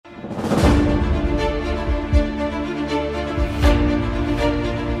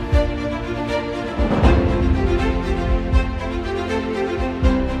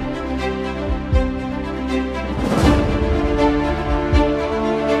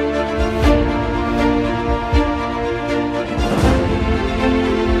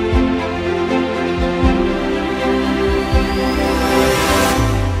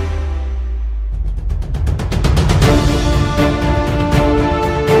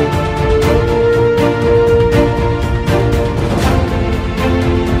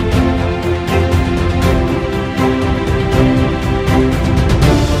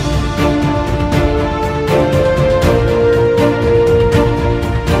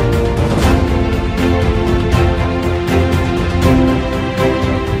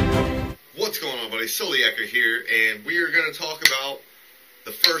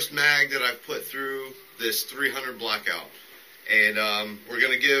mag that I've put through this 300 Blackout. And we're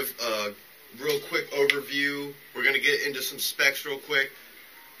going to give a real quick overview. We're going to get into some specs real quick.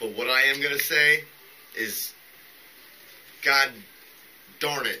 But what I am going to say is, God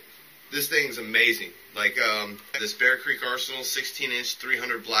darn it, this thing's amazing. Like, this Bear Creek Arsenal 16-inch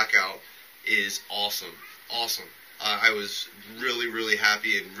 300 Blackout is awesome. Awesome. I was really, really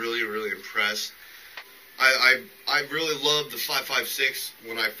happy and really, really impressed. I really loved the 5.56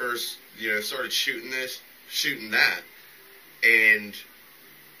 when I first, started shooting that. And,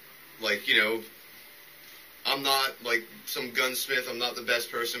 like, I'm not, like, some gunsmith. I'm not the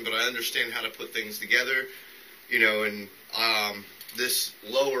best person, but I understand how to put things together, and this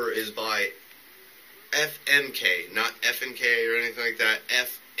lower is by FMK, not FNK or anything like that,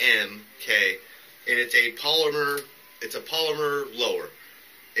 FMK, and it's a polymer lower.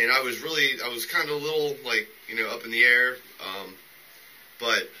 And I was kind of a little, like, up in the air,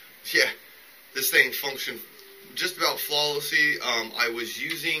 but, yeah, this thing functioned just about flawlessly. I was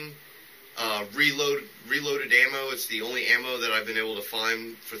using reloaded ammo. It's the only ammo that I've been able to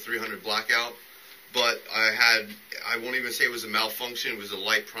find for 300 Blackout, but I won't even say it was a malfunction. It was a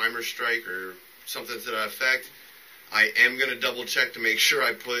light primer strike or something to that effect. I am going to double check to make sure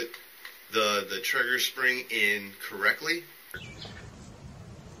I put the trigger spring in correctly.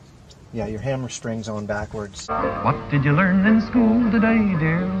 Yeah, your hammer string's on backwards. What did you learn in school today,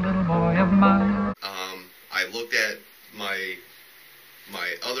 dear little boy of mine? I looked at my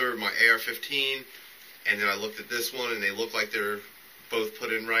AR-15, and then I looked at this one, and they look like they're both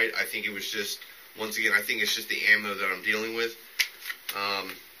put in right. I think it was just, once again, I think it's just the ammo that I'm dealing with.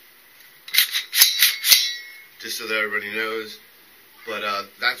 Just so that everybody knows. But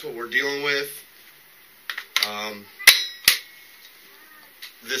that's what we're dealing with.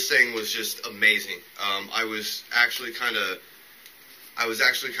 This thing was just amazing. I was actually kind of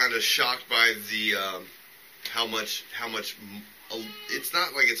shocked by the how much. It's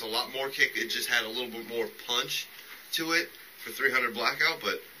not like it's a lot more kick. It just had a little bit more punch to it for 300 Blackout.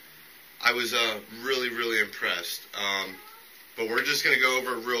 But I was really, really impressed. But we're just gonna go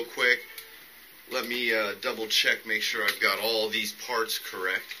over it real quick. Let me double check, make sure I've got all these parts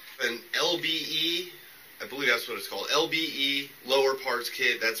correct. An LBE, I believe that's what it's called, LBE lower parts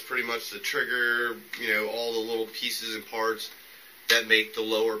kit. That's pretty much the trigger, all the little pieces and parts that make the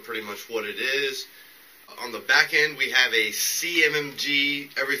lower pretty much what it is. On the back end, we have a CMMG,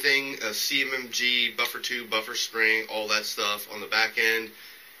 everything, a CMMG buffer tube, buffer spring, all that stuff on the back end.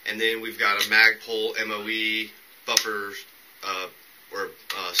 And then we've got a Magpul MOE buffer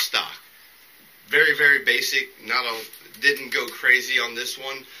stock. Very, very basic. Didn't go crazy on this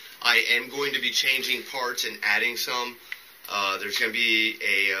one. I am going to be changing parts and adding some. There's going to be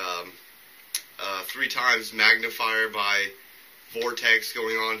a 3x magnifier by Vortex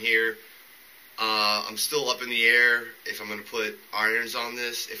going on here. I'm still up in the air if I'm going to put irons on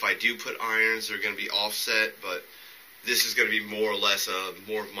this. If I do put irons, they're going to be offset, but this is going to be more or less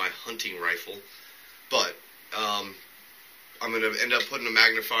more of my hunting rifle. But I'm going to end up putting a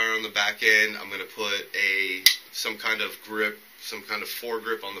magnifier on the back end. I'm going to put some kind of grip, some kind of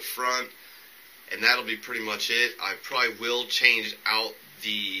foregrip on the front, and that'll be pretty much it. I probably will change out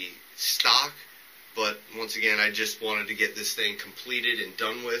the stock, but once again, I just wanted to get this thing completed and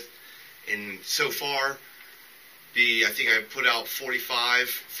done with. And so far, I think I put out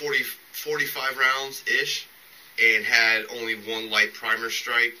 45 rounds-ish, and had only one light primer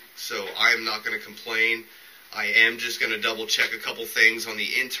strike, so I am not going to complain. I am just going to double check a couple things on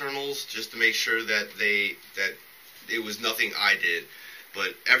the internals just to make sure that it was nothing I did.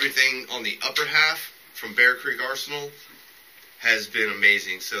 But everything on the upper half from Bear Creek Arsenal has been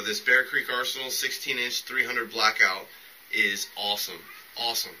amazing. So this Bear Creek Arsenal 16-inch 300 Blackout is awesome.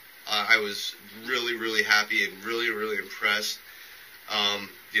 Awesome. I was really, really happy and really, really impressed. I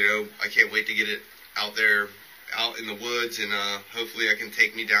can't wait to get it out there, out in the woods, and hopefully I can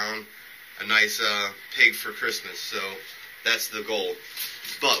take me down a nice pig for Christmas. So that's the goal.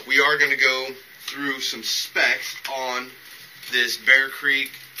 But we are going to go through some specs on this Bear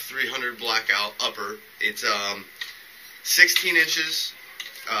Creek 300 Blackout upper. It's 16 inches.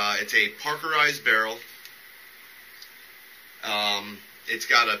 It's a Parkerized barrel. It's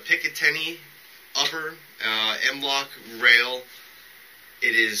got a Picatinny upper, M-lock rail.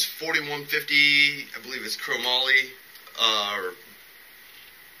 It is 4150, I believe it's chromoly,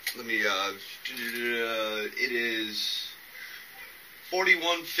 it is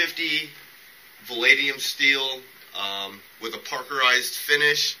 4150 palladium steel with a Parkerized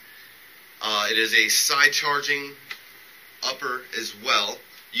finish. It is a side charging upper as well.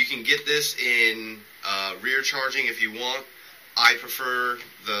 You can get this in rear charging if you want, I prefer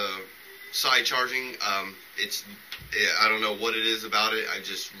the side charging. I don't know what it is about it. I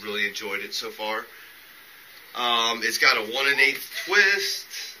just really enjoyed it so far. It's got a 1 1/8 twist.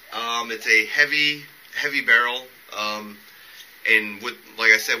 It's a heavy barrel. And with,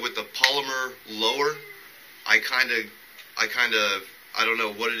 like I said, with the polymer lower, I kind of, I don't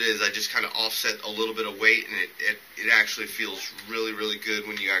know what it is. I just kind of offset a little bit of weight, and it actually feels really, really good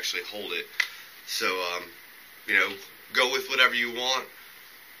when you actually hold it. So, go with whatever you want.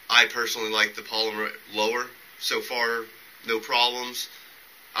 I personally like the polymer lower. So far, no problems.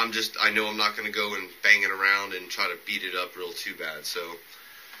 I know I'm not going to go and bang it around and try to beat it up real too bad. So,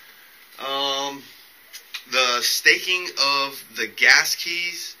 the staking of the gas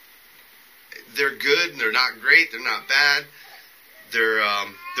keys, they're good. They're not great. They're not bad. They're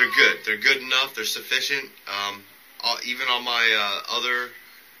good. They're good enough. They're sufficient. Even on my other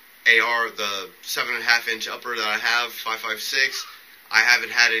AR, the 7.5-inch upper that I have, 5.56, I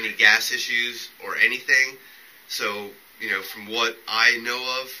haven't had any gas issues or anything. So, from what I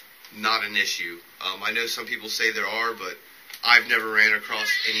know of, not an issue. I know some people say there are, but I've never ran across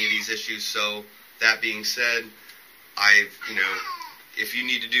any of these issues. So, that being said, if you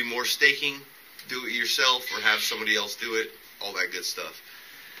need to do more staking, do it yourself or have somebody else do it, all that good stuff.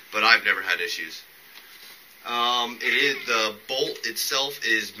 But I've never had issues. The bolt itself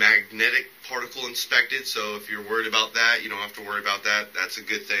is magnetic particle inspected, so if you're worried about that, you don't have to worry about that. That's a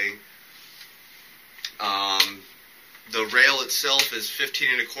good thing. The rail itself is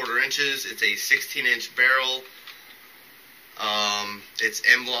 15 1/4 inches. It's a 16-inch barrel. It's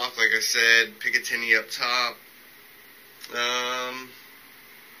M-block, like I said, Picatinny up top.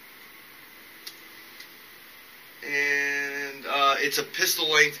 And it's a pistol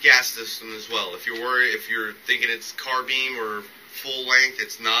length gas system as well. If you're thinking it's carbine or full length,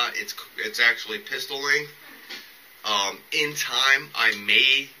 it's not. It's actually pistol length. In time, I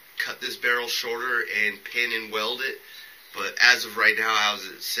may cut this barrel shorter and pin and weld it, but as of right now, as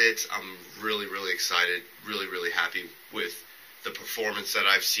it sits, I'm really, really excited, really, really happy with the performance that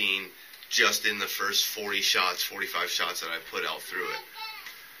I've seen just in the first 45 shots that I put out through it.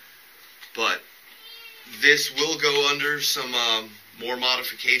 But this will go under some more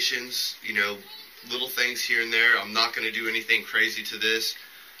modifications, little things here and there. I'm not going to do anything crazy to this.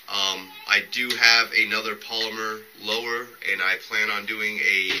 I do have another polymer lower, and I plan on doing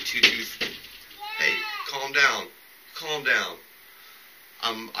a 223. Hey, calm down.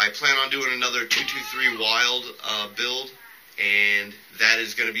 I plan on doing another 223 Wild build, and that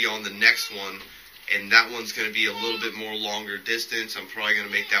is going to be on the next one. And that one's going to be a little bit more longer distance. I'm probably going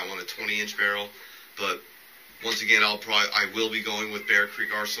to make that one a 20-inch barrel. But once again, I will be going with Bear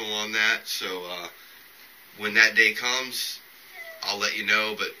Creek Arsenal on that. So when that day comes, I'll let you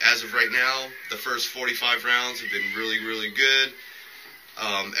know. But as of right now, the first 45 rounds have been really, really good.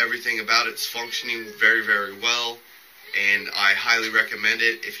 Everything about it's functioning very, very well, and I highly recommend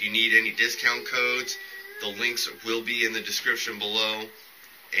it. If you need any discount codes, the links will be in the description below.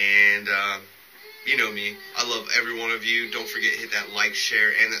 And you know me, I love every one of you. Don't forget, hit that like,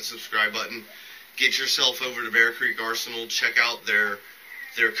 share, and that subscribe button. Get yourself over to Bear Creek Arsenal. Check out their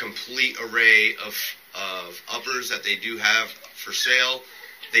complete array of uppers that they do have for sale.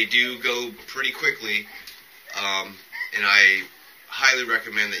 They do go pretty quickly, and I highly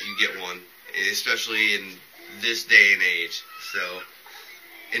recommend that you get one, especially in this day and age. So,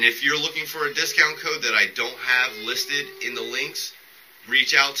 and if you're looking for a discount code that I don't have listed in the links,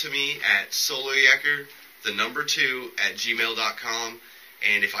 reach out to me at soloyecker2@gmail.com,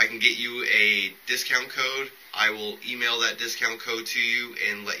 and if I can get you a discount code, I will email that discount code to you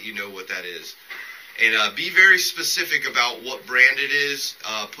and let you know what that is. And be very specific about what brand it is.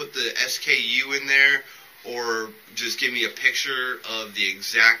 Put the SKU in there, or just give me a picture of the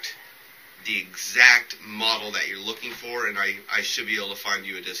exact model that you're looking for, and I should be able to find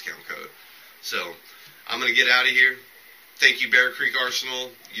you a discount code. So, I'm going to get out of here. Thank you, Bear Creek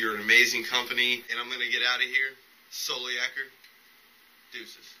Arsenal. You're an amazing company, and I'm going to get out of here. Soloyecker.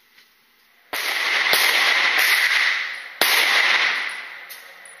 Deuces.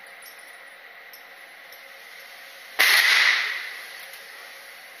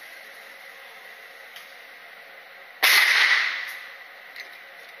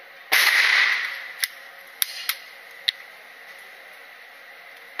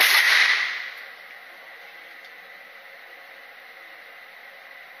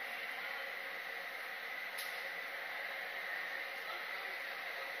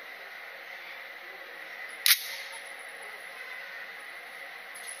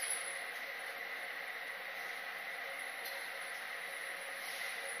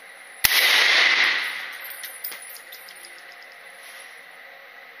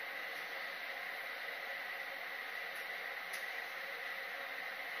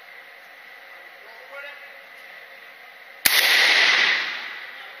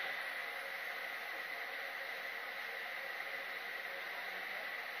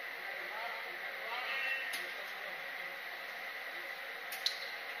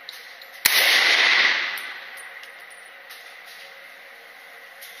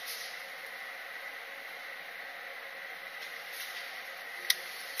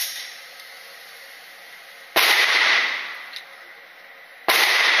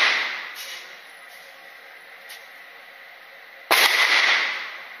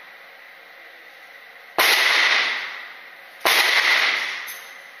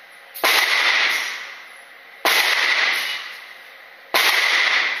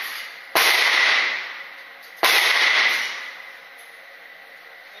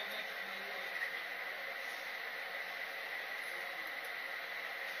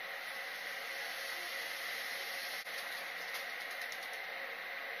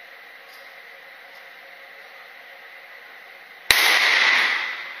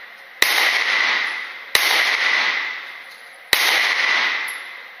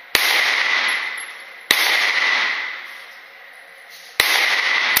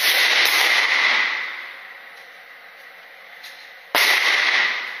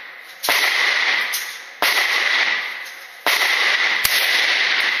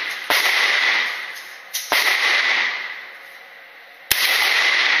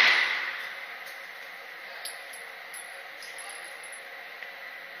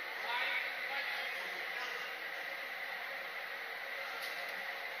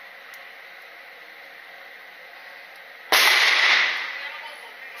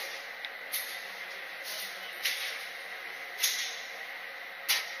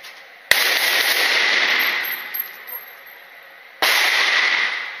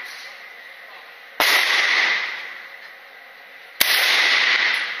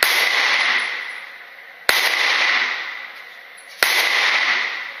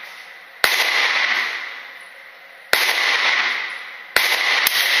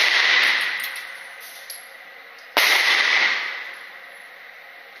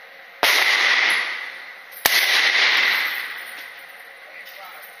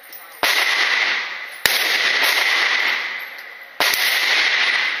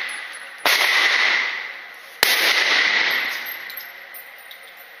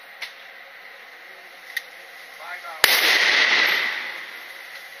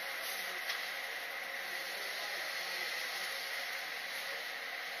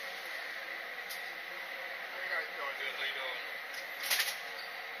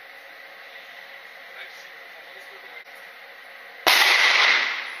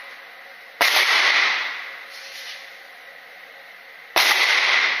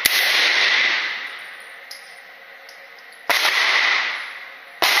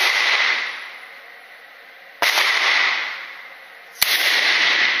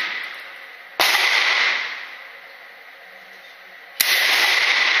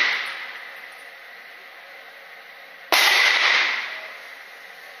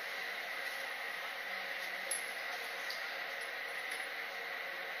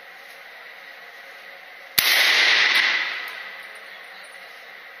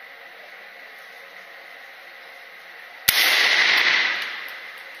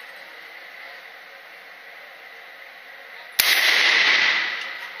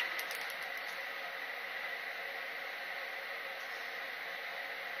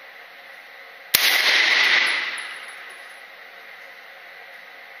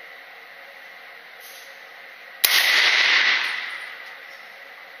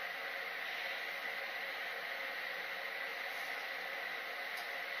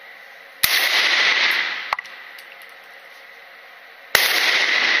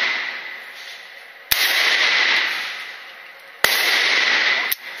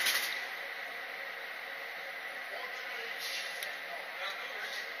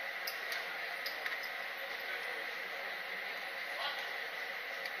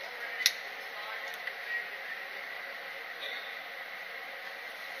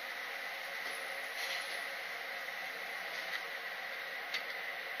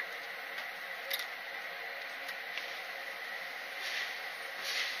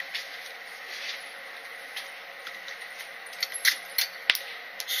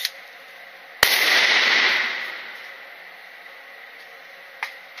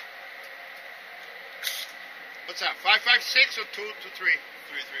 What's that? 556 or 223? 3-3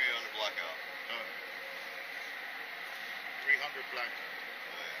 on the Blackout. 300 blank.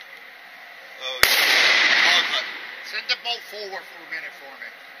 Oh, yeah. Send the boat forward for a minute for me.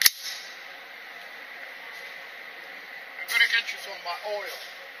 I'm gonna get you some oil.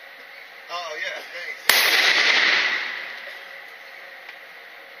 Oh, yeah, thanks.